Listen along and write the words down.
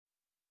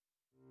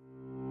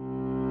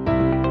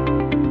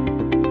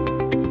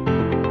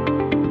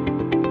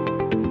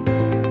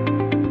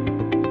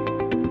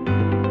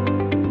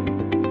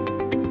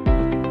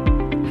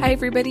Hi,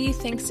 everybody.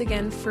 Thanks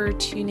again for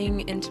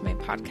tuning into my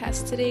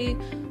podcast today.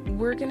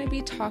 We're going to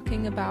be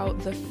talking about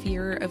the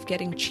fear of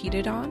getting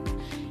cheated on.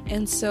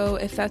 And so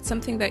if that's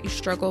something that you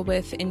struggle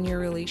with in your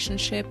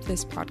relationship,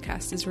 this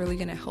podcast is really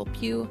going to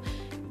help you.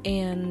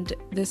 And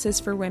this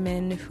is for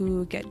women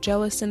who get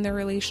jealous in their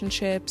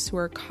relationships, who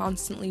are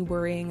constantly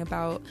worrying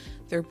about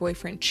their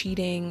boyfriend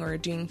cheating or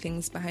doing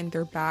things behind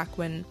their back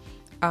when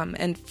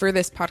and for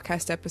this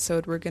podcast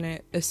episode, we're going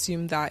to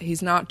assume that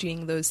he's not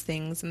doing those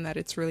things and that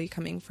it's really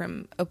coming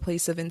from a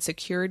place of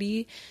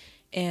insecurity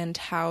and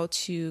how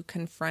to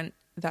confront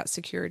that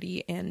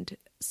security and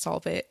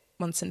solve it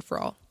once and for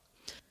all.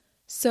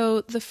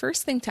 So the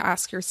first thing to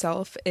ask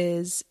yourself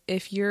is,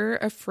 if you're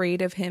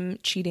afraid of him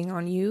cheating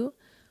on you,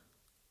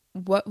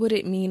 what would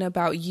it mean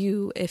about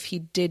you if he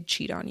did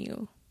cheat on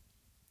you?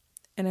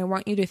 And I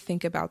want you to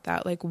think about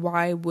that. Like,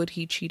 why would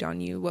he cheat on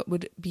you? What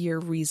would be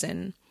your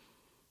reason?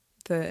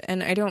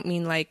 And I don't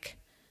mean like,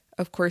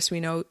 of course we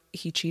know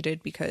he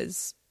cheated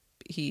because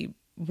he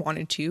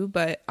wanted to,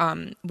 but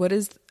what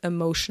is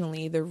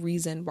emotionally the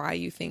reason why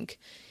you think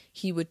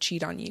he would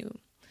cheat on you?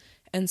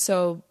 And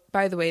so,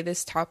 by the way,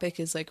 this topic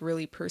is like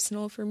really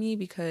personal for me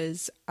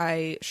because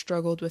I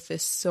struggled with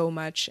this so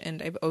much,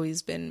 and I've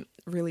always been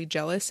really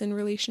jealous in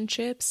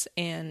relationships,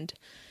 and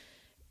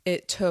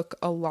it took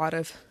a lot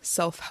of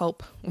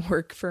self-help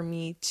work for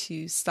me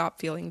to stop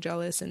feeling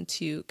jealous and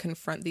to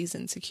confront these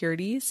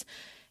insecurities.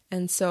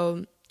 And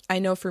so I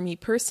know for me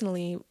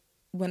personally,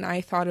 when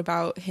I thought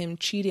about him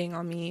cheating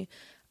on me,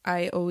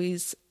 I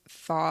always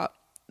thought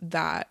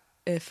that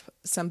if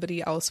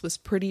somebody else was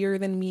prettier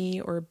than me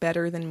or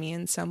better than me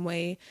in some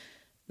way,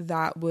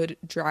 that would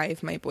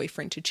drive my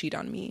boyfriend to cheat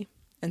on me.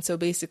 And so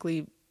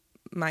basically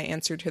my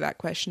answer to that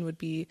question would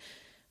be,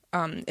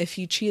 if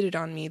he cheated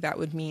on me, that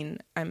would mean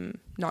I'm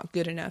not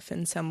good enough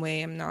in some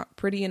way. I'm not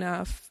pretty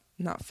enough,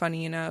 not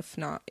funny enough,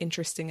 not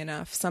interesting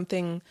enough.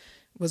 Something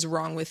was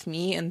wrong with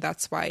me, and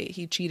that's why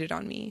he cheated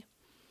on me.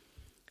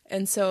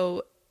 And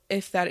so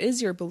if that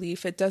is your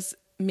belief, it does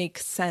make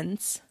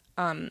sense,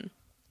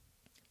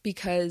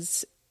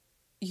 because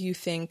you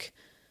think,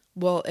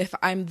 well, if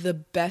I'm the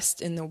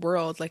best in the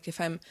world, like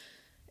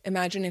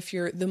imagine if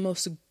you're the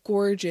most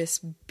gorgeous,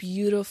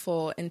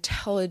 beautiful,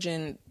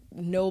 intelligent,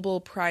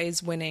 Nobel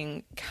Prize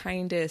winning,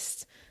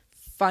 kindest,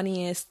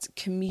 funniest,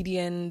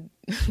 comedian,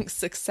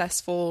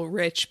 successful,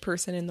 rich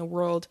person in the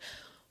world,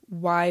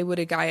 why would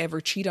a guy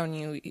ever cheat on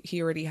you?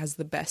 He already has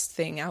the best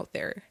thing out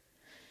there.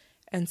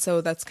 And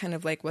so that's kind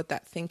of like what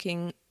that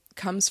thinking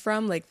comes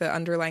from, like the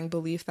underlying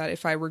belief that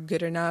if I were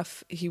good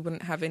enough, he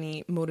wouldn't have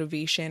any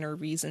motivation or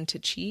reason to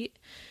cheat.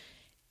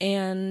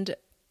 And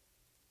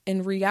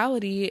in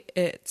reality,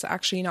 it's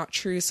actually not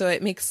true. So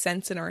it makes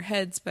sense in our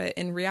heads, but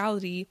in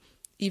reality,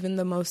 even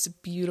the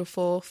most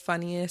beautiful,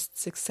 funniest,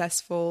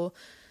 successful,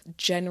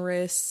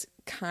 generous,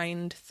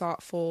 kind,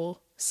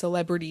 thoughtful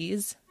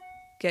celebrities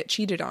get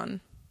cheated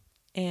on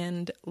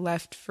and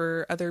left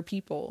for other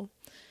people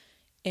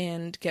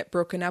and get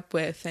broken up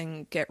with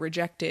and get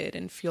rejected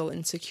and feel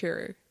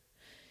insecure.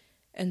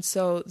 And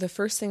so the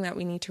first thing that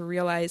we need to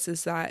realize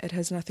is that it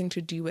has nothing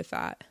to do with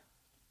that.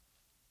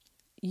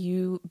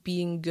 You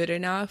being good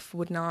enough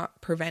would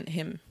not prevent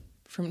him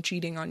from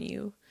cheating on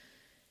you.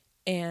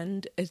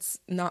 And it's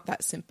not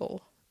that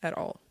simple at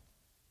all.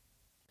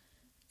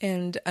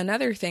 And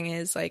another thing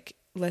is, like,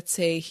 let's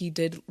say he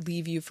did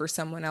leave you for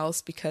someone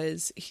else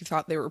because he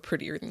thought they were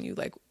prettier than you,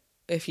 like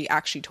if he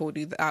actually told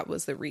you that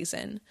was the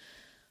reason,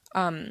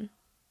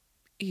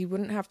 he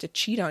wouldn't have to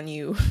cheat on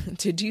you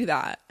to do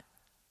that.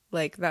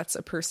 Like, that's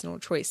a personal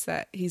choice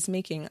that he's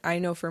making. I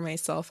know for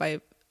myself, I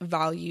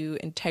value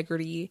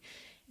integrity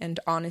and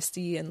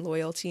honesty and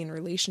loyalty in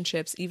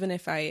relationships. Even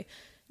if I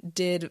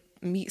did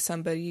meet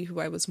somebody who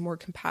I was more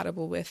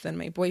compatible with than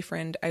my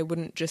boyfriend, I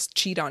wouldn't just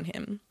cheat on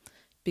him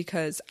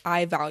because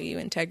I value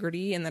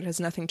integrity, and that has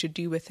nothing to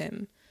do with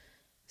him.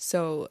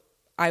 So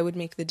I would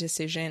make the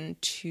decision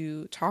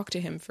to talk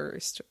to him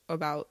first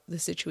about the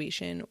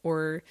situation,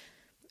 or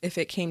if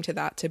it came to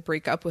that, to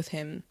break up with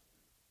him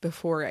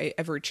before I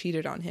ever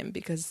cheated on him,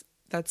 because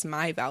that's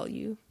my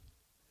value.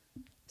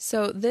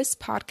 So this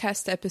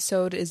podcast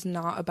episode is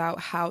not about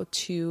how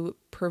to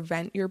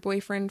prevent your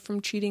boyfriend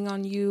from cheating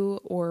on you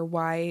or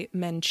why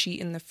men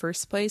cheat in the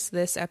first place.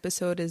 This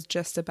episode is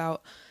just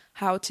about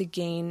how to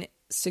gain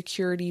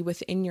security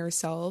within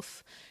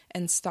yourself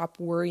and stop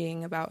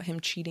worrying about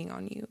him cheating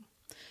on you.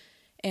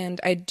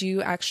 And I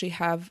do actually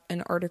have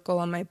an article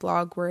on my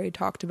blog where I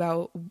talked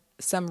about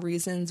some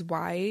reasons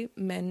why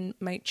men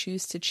might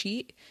choose to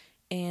cheat.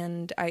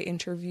 And I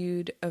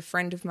interviewed a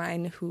friend of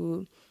mine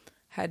who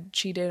had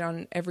cheated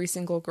on every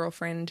single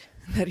girlfriend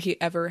that he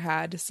ever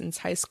had since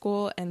high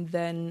school. And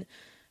then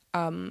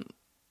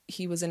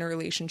he was in a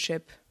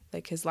relationship,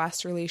 like his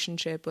last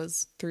relationship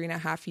was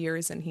 3.5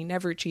 years, and he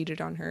never cheated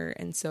on her.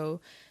 And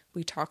so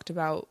we talked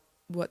about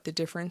what the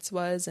difference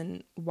was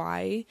and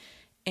why.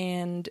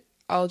 And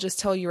I'll just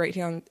tell you right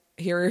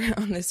here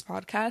on this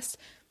podcast,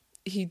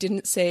 he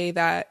didn't say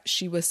that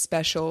she was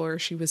special or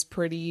she was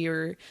pretty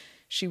or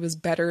she was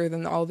better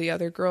than all the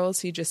other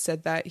girls. He just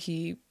said that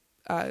he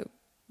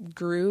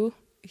grew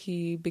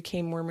he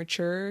became more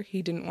mature.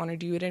 He didn't want to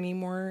do it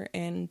anymore.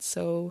 And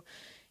so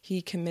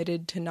he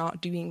committed to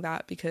not doing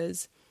that,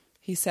 because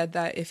he said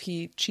that if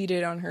he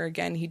cheated on her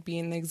again, he'd be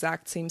in the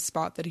exact same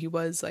spot that he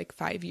was like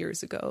 5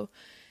 years ago.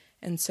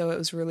 And so it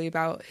was really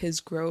about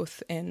his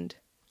growth and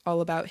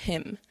all about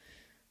him.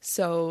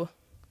 So,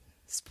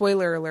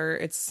 spoiler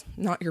alert, it's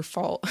not your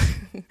fault.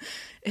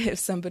 If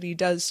somebody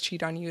does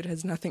cheat on you, it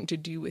has nothing to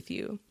do with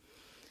you.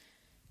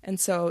 And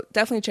so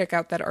definitely check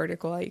out that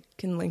article. I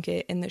can link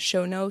it in the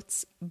show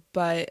notes.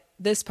 But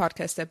this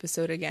podcast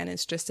episode, again,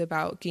 is just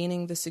about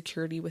gaining the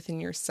security within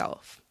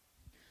yourself.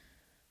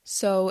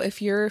 So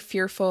if you're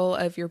fearful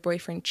of your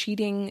boyfriend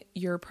cheating,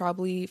 you're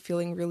probably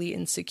feeling really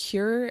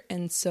insecure.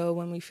 And so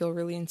when we feel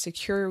really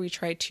insecure, we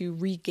try to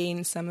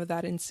regain some of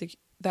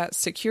that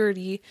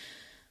security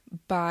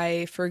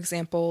by, for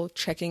example,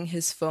 checking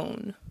his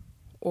phone,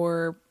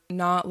 or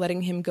not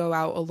letting him go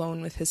out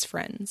alone with his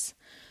friends,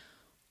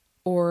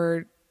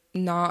 or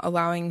not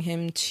allowing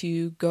him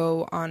to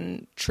go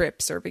on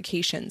trips or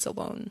vacations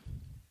alone,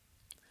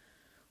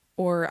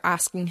 or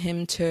asking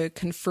him to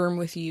confirm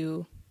with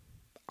you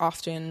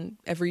often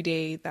every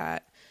day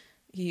that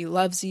he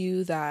loves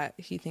you, that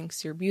he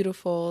thinks you're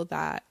beautiful,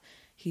 that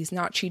he's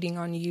not cheating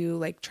on you,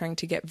 like trying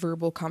to get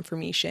verbal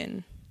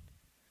confirmation.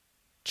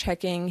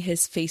 Checking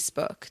his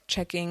Facebook,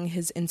 checking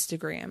his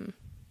Instagram.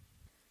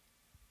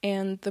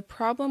 And the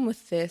problem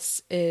with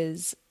this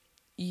is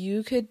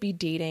you could be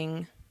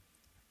dating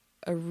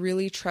a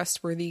really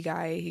trustworthy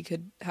guy. He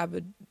could have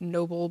a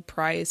Nobel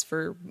Prize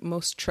for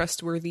most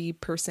trustworthy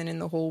person in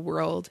the whole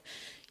world.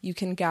 You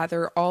can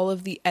gather all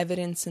of the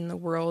evidence in the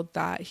world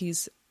that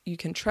you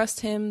can trust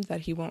him,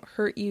 that he won't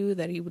hurt you,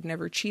 that he would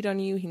never cheat on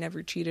you. He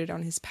never cheated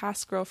on his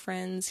past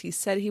girlfriends. He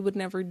said he would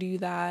never do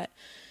that.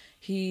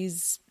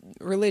 He's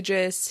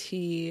religious.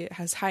 He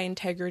has high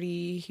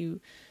integrity. He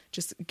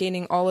just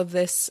gaining all of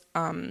this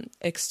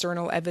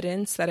external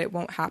evidence that it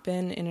won't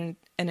happen in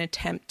an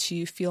attempt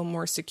to feel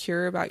more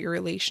secure about your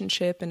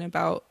relationship and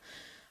about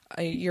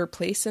your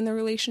place in the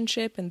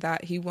relationship, and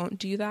that he won't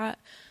do that.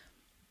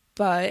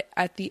 But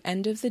at the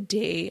end of the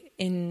day,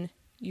 in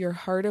your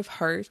heart of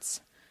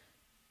hearts,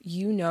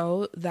 you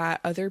know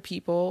that other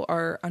people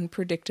are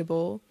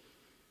unpredictable,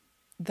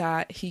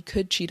 that he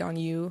could cheat on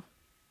you,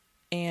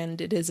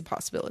 and it is a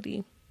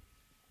possibility.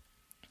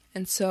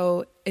 And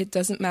so it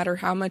doesn't matter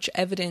how much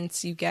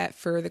evidence you get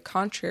for the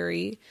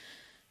contrary,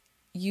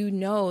 you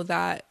know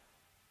that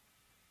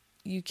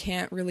you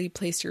can't really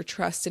place your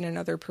trust in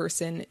another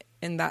person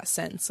in that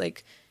sense.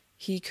 Like,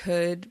 he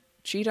could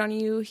cheat on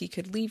you, he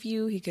could leave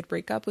you, he could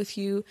break up with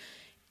you,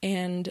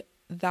 and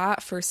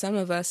that for some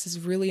of us is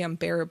really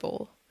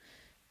unbearable.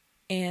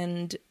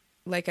 And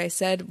like I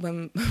said,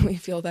 when we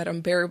feel that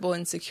unbearable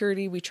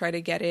insecurity, we try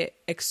to get it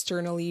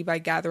externally by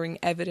gathering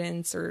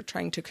evidence or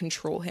trying to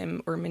control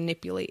him or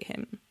manipulate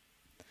him.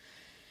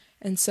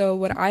 And so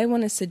what I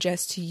want to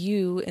suggest to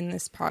you in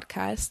this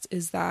podcast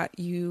is that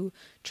you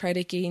try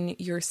to gain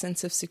your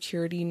sense of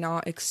security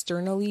not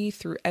externally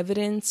through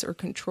evidence or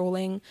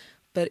controlling,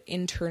 but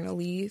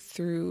internally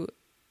through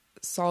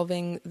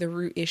solving the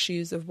root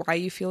issues of why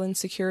you feel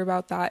insecure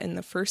about that in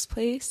the first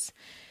place,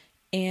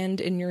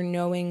 and in your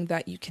knowing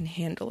that you can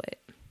handle it.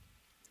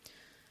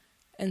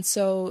 And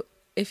so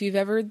if you've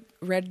ever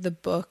read the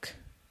book,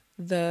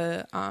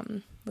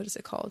 what is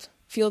it called?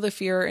 Feel the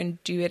Fear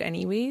and Do It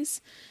Anyways,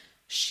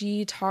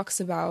 the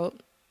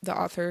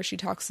author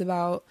talks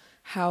about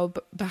how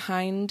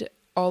behind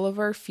all of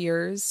our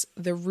fears,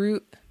 the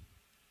root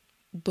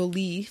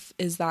belief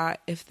is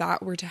that if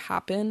that were to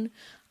happen,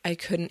 I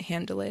couldn't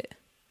handle it.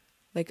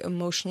 Like,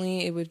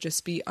 emotionally, it would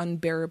just be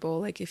unbearable.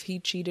 Like, if he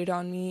cheated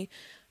on me,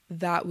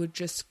 that would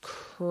just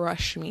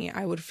crush me.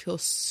 I would feel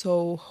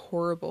so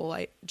horrible.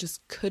 I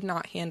just could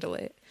not handle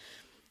it.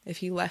 If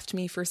he left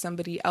me for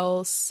somebody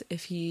else,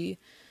 if he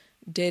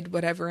did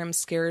whatever I'm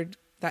scared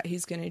that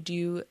he's going to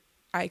do,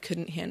 I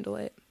couldn't handle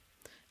it.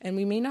 And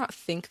we may not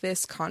think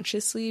this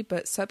consciously,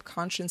 but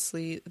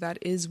subconsciously, that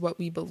is what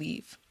we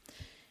believe.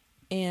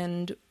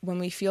 And when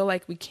we feel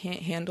like we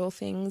can't handle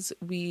things,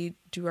 we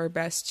do our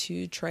best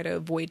to try to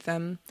avoid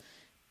them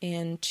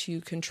and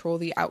to control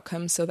the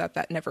outcome so that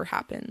that never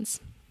happens.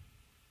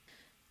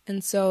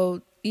 And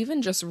so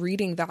even just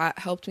reading that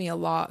helped me a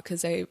lot,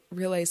 because I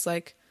realized,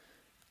 like,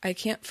 I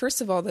can't,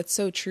 first of all, that's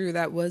so true.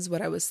 That was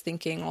what I was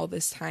thinking all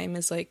this time,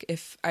 is like,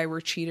 if I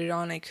were cheated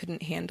on, I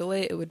couldn't handle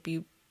it. It would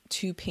be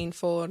too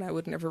painful and I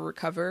would never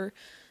recover,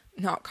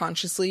 not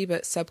consciously,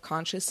 but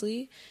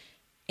subconsciously.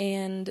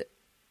 And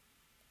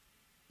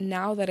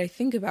now that I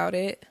think about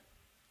it,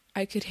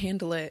 I could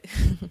handle it.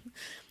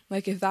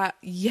 Like,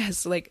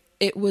 like,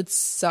 it would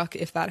suck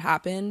if that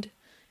happened,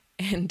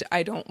 and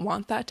I don't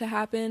want that to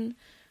happen.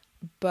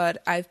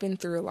 But I've been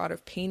through a lot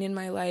of pain in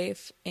my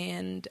life,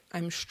 and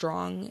I'm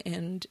strong,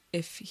 and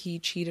if he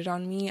cheated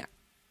on me,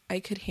 I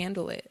could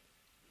handle it.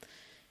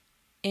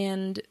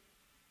 And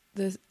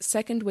the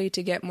second way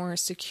to get more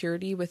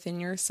security within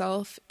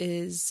yourself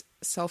is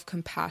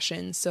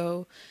self-compassion.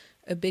 So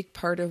a big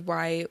part of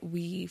why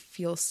we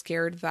feel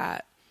scared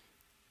that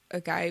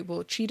a guy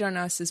will cheat on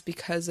us is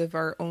because of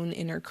our own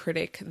inner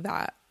critic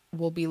that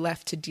will be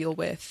left to deal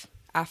with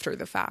after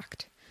the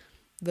fact.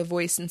 The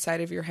voice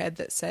inside of your head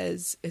that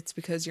says it's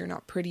because you're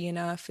not pretty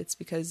enough, it's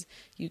because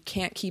you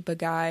can't keep a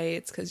guy,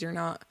 it's because you're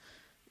not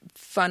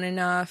fun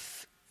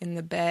enough in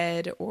the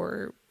bed,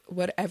 or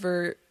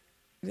whatever.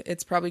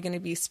 It's probably going to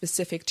be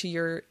specific to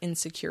your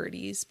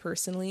insecurities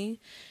personally,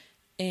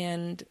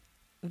 and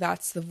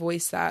that's the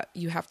voice that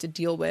you have to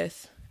deal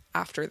with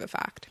after the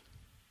fact.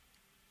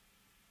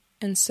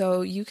 And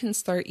so you can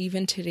start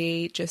even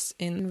today just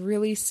in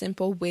really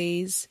simple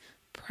ways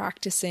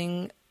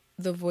practicing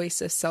the voice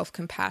of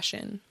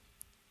self-compassion.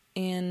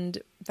 And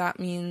that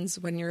means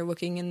when you're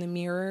looking in the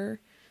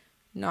mirror,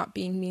 not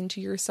being mean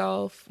to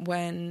yourself,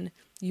 when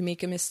you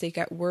make a mistake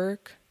at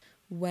work,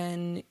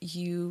 when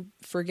you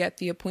forget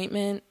the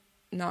appointment,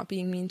 not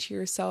being mean to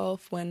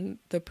yourself, when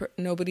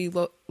nobody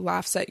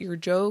laughs at your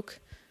joke,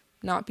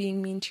 not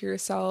being mean to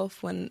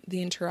yourself, when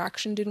the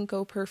interaction didn't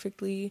go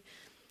perfectly,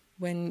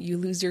 when you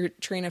lose your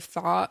train of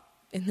thought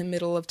in the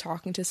middle of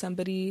talking to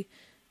somebody,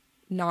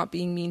 not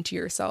being mean to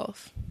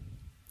yourself.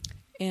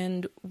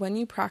 And when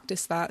you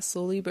practice that,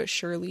 slowly but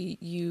surely,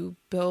 you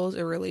build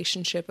a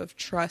relationship of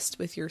trust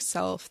with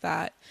yourself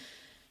that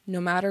no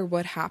matter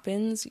what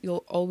happens,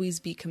 you'll always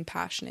be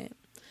compassionate.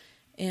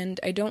 And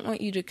I don't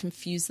want you to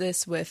confuse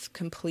this with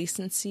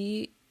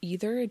complacency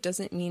either. It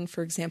doesn't mean,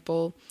 for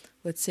example,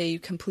 let's say you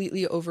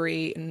completely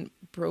overate and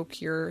broke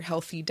your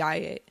healthy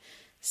diet.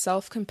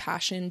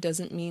 Self-compassion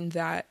doesn't mean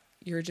that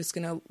you're just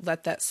going to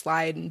let that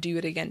slide and do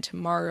it again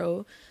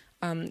tomorrow.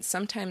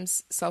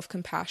 Sometimes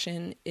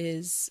self-compassion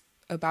is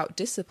about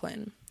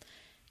discipline.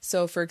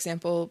 So, for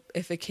example,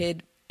 if a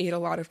kid ate a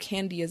lot of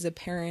candy as a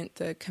parent,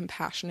 the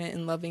compassionate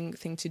and loving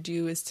thing to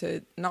do is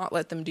to not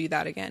let them do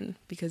that again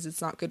because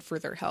it's not good for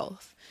their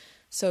health.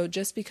 So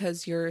just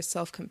because you're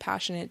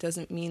self-compassionate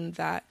doesn't mean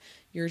that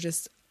you're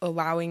just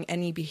allowing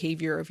any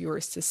behavior of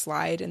yours to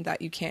slide and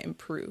that you can't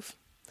improve.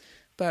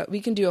 But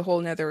we can do a whole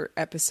nother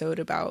episode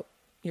about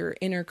your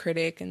inner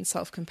critic and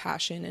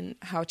self-compassion and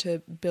how to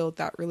build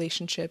that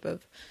relationship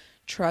of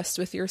trust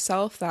with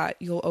yourself that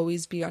you'll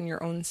always be on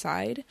your own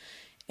side.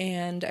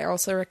 And I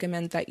also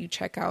recommend that you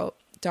check out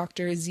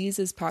Dr.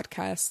 Aziz's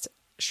podcast,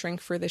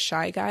 Shrink for the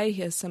Shy Guy.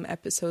 He has some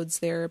episodes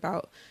there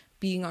about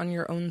being on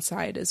your own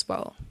side as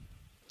well.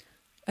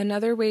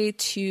 Another way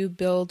to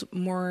build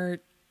more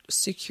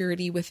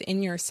security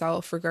within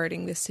yourself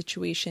regarding this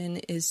situation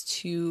is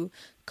to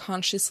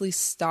consciously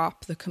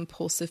stop the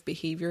compulsive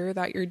behavior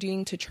that you're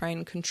doing to try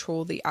and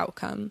control the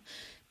outcome,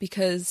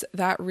 because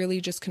that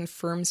really just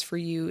confirms for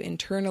you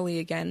internally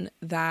again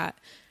that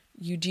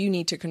you do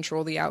need to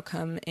control the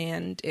outcome,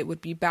 and it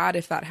would be bad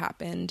if that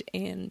happened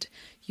and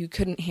you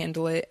couldn't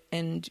handle it,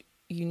 and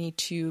you need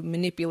to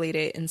manipulate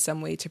it in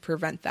some way to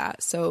prevent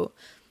that. So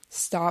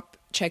stop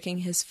checking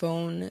his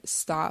phone,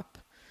 stop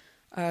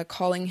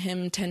calling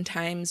him 10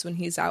 times when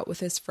he's out with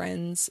his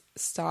friends,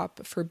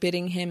 stop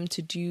forbidding him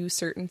to do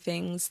certain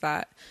things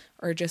that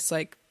are just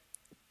like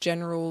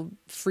general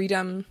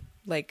freedom,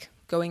 like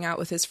going out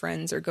with his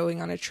friends or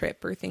going on a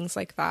trip or things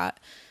like that.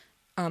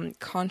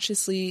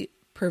 Consciously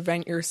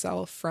prevent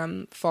yourself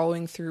from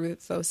following through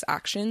with those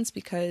actions,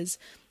 because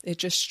it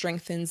just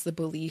strengthens the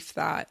belief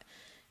that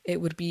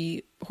it would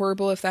be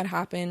horrible if that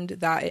happened,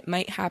 that it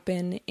might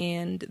happen,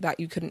 and that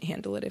you couldn't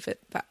handle it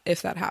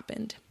if that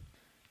happened.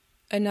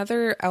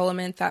 Another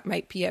element that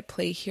might be at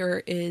play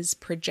here is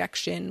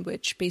projection,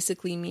 which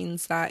basically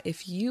means that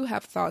if you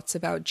have thoughts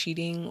about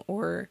cheating,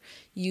 or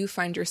you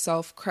find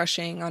yourself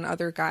crushing on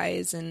other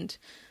guys and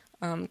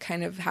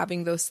kind of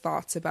having those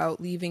thoughts about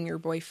leaving your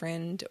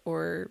boyfriend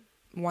or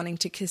wanting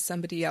to kiss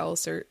somebody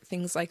else or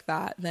things like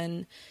that,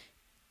 then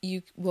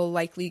you will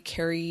likely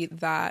carry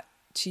that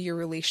to your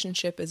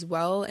relationship as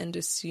well and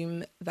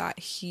assume that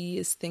he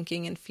is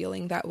thinking and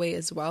feeling that way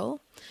as well.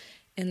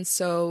 And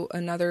so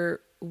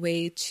another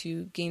way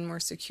to gain more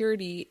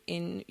security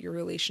in your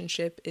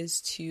relationship is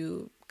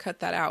to cut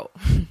that out.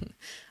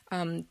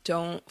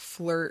 Don't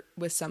flirt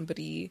with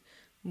somebody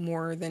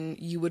more than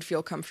you would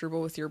feel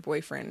comfortable with your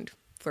boyfriend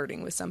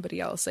flirting with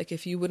somebody else. Like,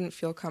 if you wouldn't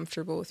feel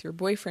comfortable with your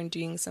boyfriend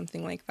doing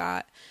something like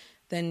that,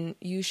 then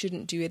you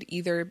shouldn't do it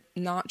either,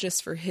 not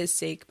just for his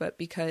sake, but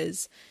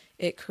because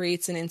it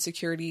creates an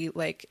insecurity.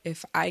 Like,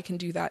 if I can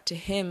do that to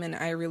him and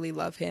I really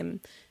love him,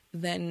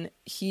 then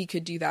he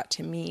could do that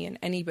to me, and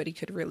anybody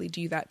could really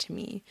do that to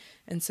me.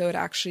 And so it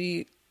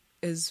actually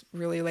is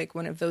really like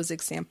one of those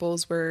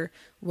examples where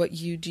what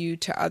you do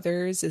to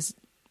others is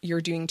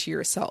you're doing to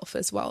yourself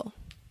as well.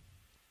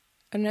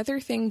 Another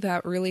thing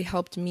that really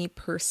helped me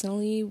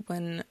personally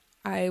when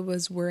I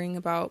was worrying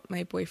about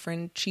my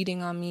boyfriend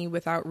cheating on me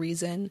without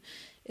reason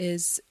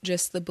is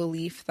just the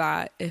belief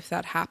that if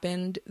that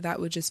happened, that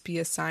would just be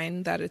a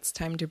sign that it's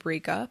time to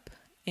break up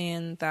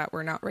and that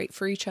we're not right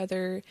for each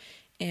other,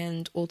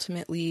 and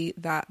ultimately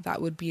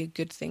that would be a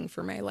good thing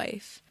for my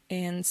life.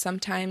 And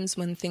sometimes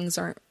when things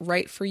aren't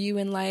right for you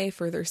in life,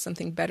 or there's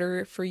something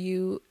better for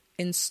you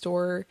in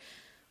store,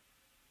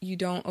 you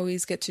don't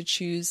always get to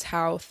choose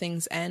how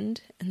things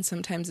end, and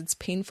sometimes it's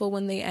painful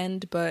when they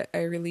end, but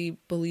I really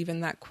believe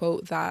in that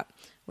quote that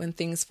when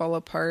things fall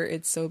apart,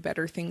 it's so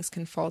better things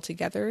can fall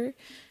together.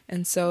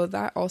 And so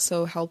that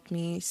also helped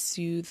me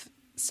soothe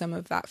some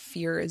of that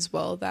fear as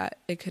well, that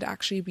it could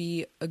actually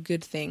be a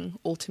good thing.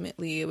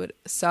 Ultimately, it would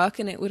suck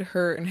and it would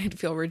hurt and I'd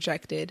feel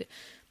rejected.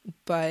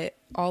 But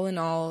all in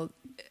all,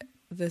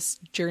 this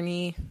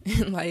journey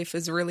in life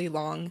is really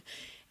long,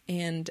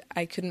 and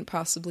I couldn't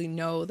possibly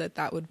know that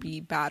that would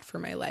be bad for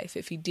my life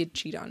if he did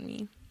cheat on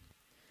me.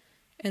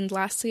 And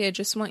lastly, I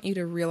just want you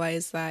to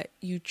realize that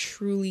you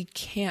truly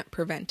can't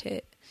prevent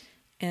it.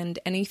 And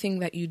anything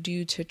that you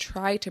do to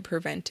try to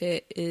prevent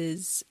it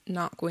is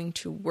not going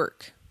to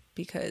work,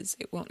 because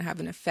it won't have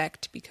an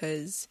effect,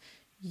 because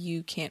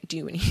you can't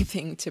do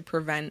anything to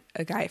prevent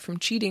a guy from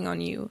cheating on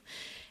you.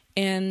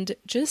 And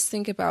just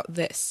think about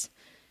this.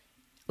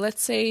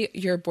 Let's say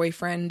your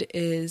boyfriend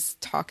is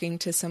talking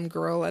to some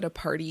girl at a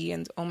party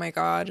and, oh my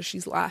God,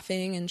 she's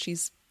laughing and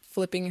she's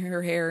flipping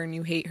her hair and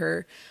you hate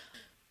her.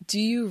 Do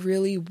you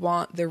really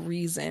want the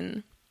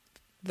reason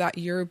that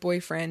your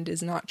boyfriend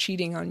is not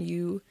cheating on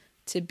you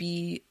to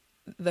be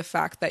the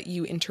fact that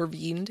you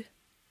intervened?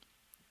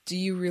 Do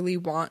you really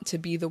want to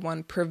be the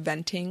one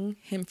preventing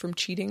him from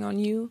cheating on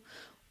you?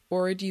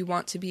 Or do you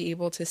want to be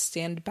able to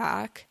stand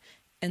back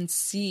and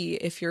see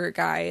if your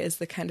guy is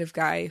the kind of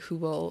guy who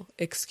will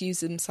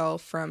excuse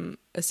himself from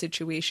a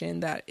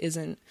situation that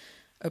isn't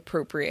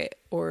appropriate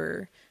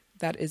or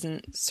that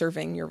isn't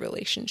serving your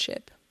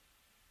relationship?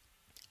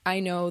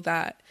 I know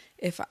that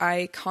if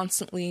I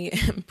constantly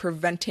am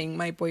preventing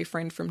my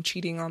boyfriend from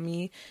cheating on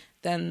me,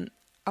 then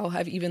I'll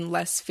have even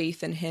less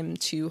faith in him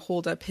to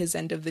hold up his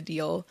end of the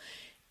deal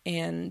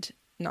and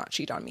not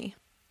cheat on me.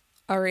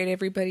 All right,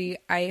 everybody,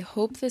 I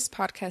hope this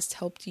podcast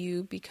helped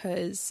you,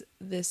 because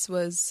this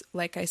was,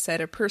 like I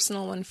said, a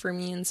personal one for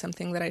me and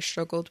something that I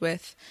struggled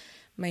with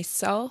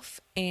myself.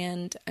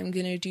 And I'm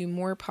going to do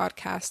more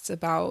podcasts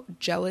about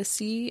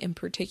jealousy in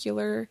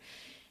particular.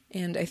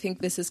 And I think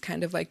this is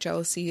kind of like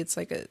jealousy. It's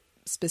like a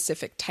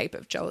specific type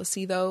of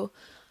jealousy, though.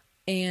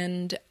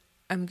 And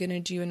I'm going to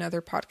do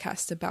another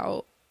podcast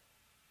about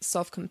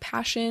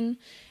self-compassion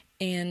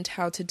and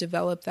how to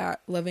develop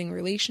that loving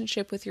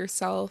relationship with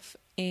yourself.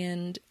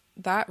 And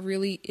that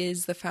really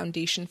is the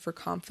foundation for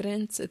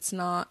confidence. It's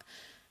not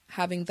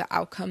having the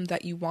outcome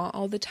that you want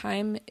all the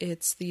time.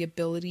 It's the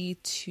ability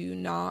to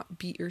not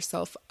beat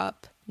yourself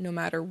up no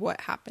matter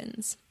what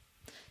happens.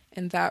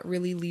 And that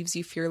really leaves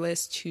you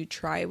fearless to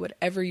try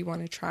whatever you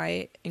want to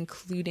try,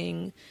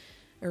 including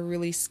a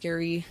really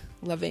scary,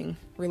 loving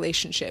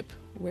relationship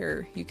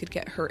where you could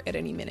get hurt at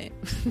any minute.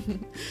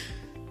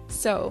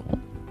 So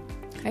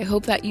I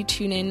hope that you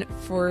tune in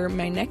for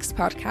my next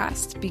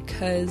podcast,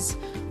 because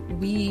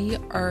we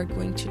are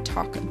going to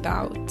talk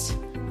about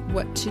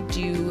what to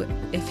do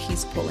if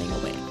he's pulling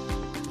away.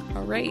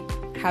 All right.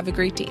 Have a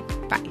great day.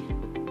 Bye.